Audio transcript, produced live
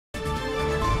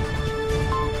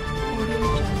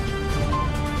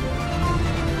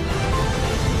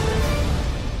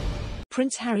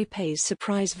Prince Harry pays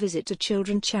surprise visit to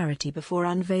children charity before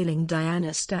unveiling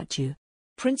Diana's statue.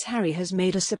 Prince Harry has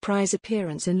made a surprise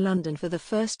appearance in London for the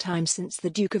first time since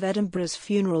the Duke of Edinburgh's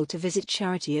funeral to visit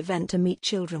charity event to meet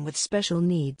children with special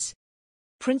needs.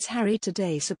 Prince Harry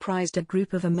today surprised a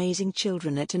group of amazing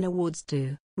children at an awards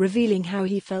do, revealing how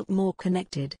he felt more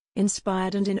connected,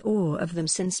 inspired and in awe of them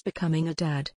since becoming a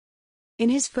dad. In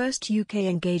his first UK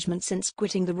engagement since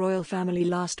quitting the royal family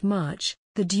last March,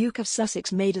 the Duke of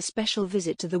Sussex made a special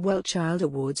visit to the Well Child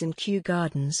Awards in Kew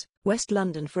Gardens, West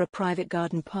London for a private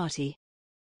garden party.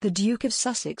 The Duke of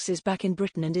Sussex is back in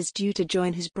Britain and is due to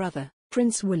join his brother,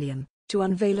 Prince William, to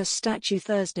unveil a statue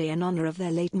Thursday in honour of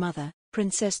their late mother,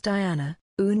 Princess Diana,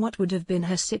 on what would have been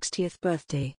her 60th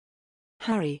birthday.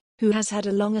 Harry, who has had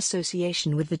a long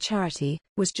association with the charity,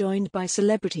 was joined by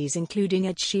celebrities including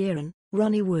Ed Sheeran,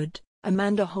 Ronnie Wood,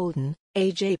 Amanda Holden,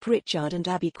 AJ Pritchard and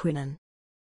Abby Quinlan.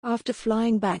 After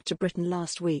flying back to Britain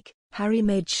last week, Harry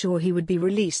made sure he would be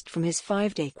released from his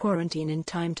 5-day quarantine in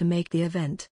time to make the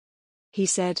event. He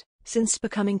said, "Since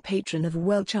becoming patron of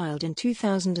Well Child in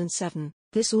 2007,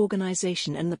 this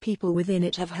organization and the people within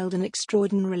it have held an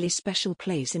extraordinarily special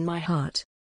place in my heart.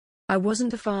 I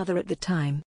wasn't a father at the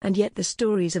time, and yet the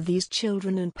stories of these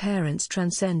children and parents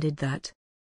transcended that.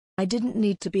 I didn't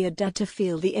need to be a dad to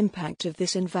feel the impact of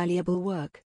this invaluable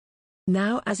work.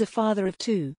 Now as a father of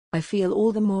two, I feel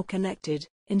all the more connected,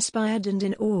 inspired and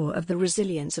in awe of the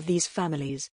resilience of these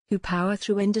families, who power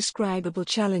through indescribable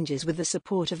challenges with the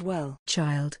support of Well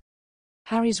Child."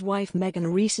 Harry's wife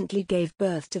Meghan recently gave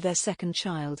birth to their second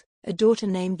child, a daughter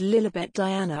named Lilibet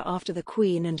Diana after the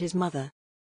Queen and his mother.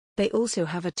 They also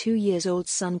have a 2-year-old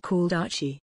son called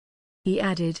Archie. He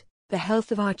added, "The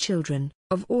health of our children,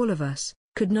 of all of us,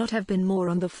 could not have been more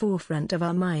on the forefront of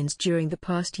our minds during the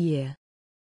past year.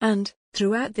 And,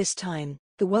 throughout this time,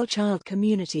 the Well Child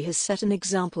community has set an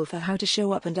example for how to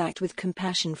show up and act with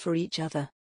compassion for each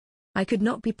other. I could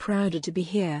not be prouder to be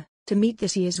here, to meet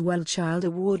this year's Well Child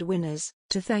Award winners,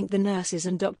 to thank the nurses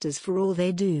and doctors for all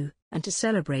they do, and to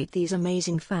celebrate these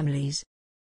amazing families."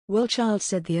 Well Child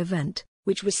said the event,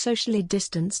 which was socially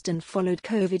distanced and followed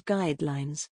COVID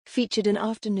guidelines, featured an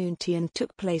afternoon tea and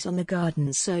took place on the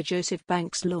garden's Sir Joseph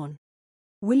Banks lawn.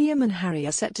 William and Harry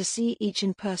are set to see each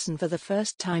in person for the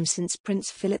first time since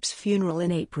Prince Philip's funeral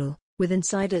in April, with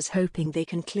insiders hoping they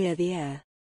can clear the air.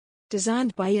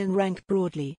 Designed by Ian Rank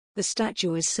Broadley, the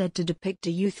statue is said to depict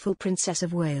a youthful Princess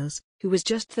of Wales, who was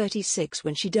just 36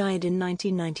 when she died in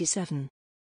 1997.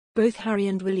 Both Harry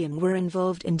and William were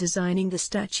involved in designing the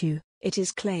statue, it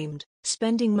is claimed,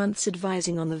 spending months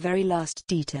advising on the very last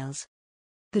details.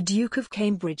 The Duke of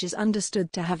Cambridge is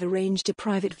understood to have arranged a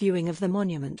private viewing of the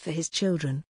monument for his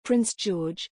children, Prince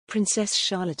George, Princess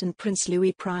Charlotte and Prince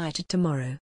Louis prior to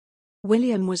tomorrow.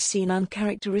 William was seen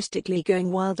uncharacteristically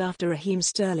going wild after Raheem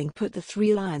Sterling put the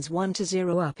Three Lions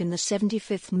 1-0 up in the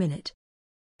 75th minute.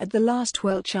 At the last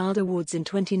Well Child Awards in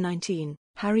 2019,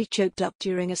 Harry choked up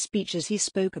during a speech as he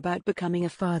spoke about becoming a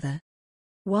father.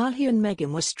 While he and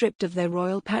Meghan were stripped of their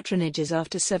royal patronages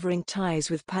after severing ties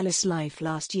with palace life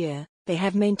last year, they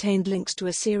have maintained links to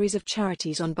a series of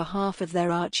charities on behalf of their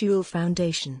Archewell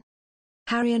Foundation.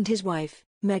 Harry and his wife,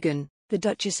 Meghan, the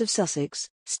Duchess of Sussex,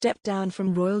 stepped down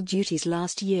from royal duties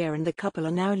last year and the couple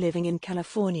are now living in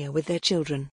California with their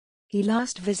children. He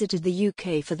last visited the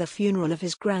UK for the funeral of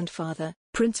his grandfather,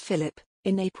 Prince Philip,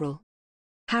 in April.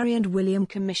 Harry and William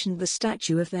commissioned the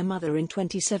statue of their mother in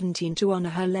 2017 to honour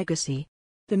her legacy.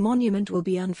 The monument will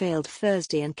be unveiled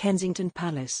Thursday in Kensington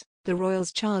Palace, the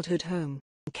royals' childhood home,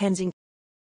 Kensington.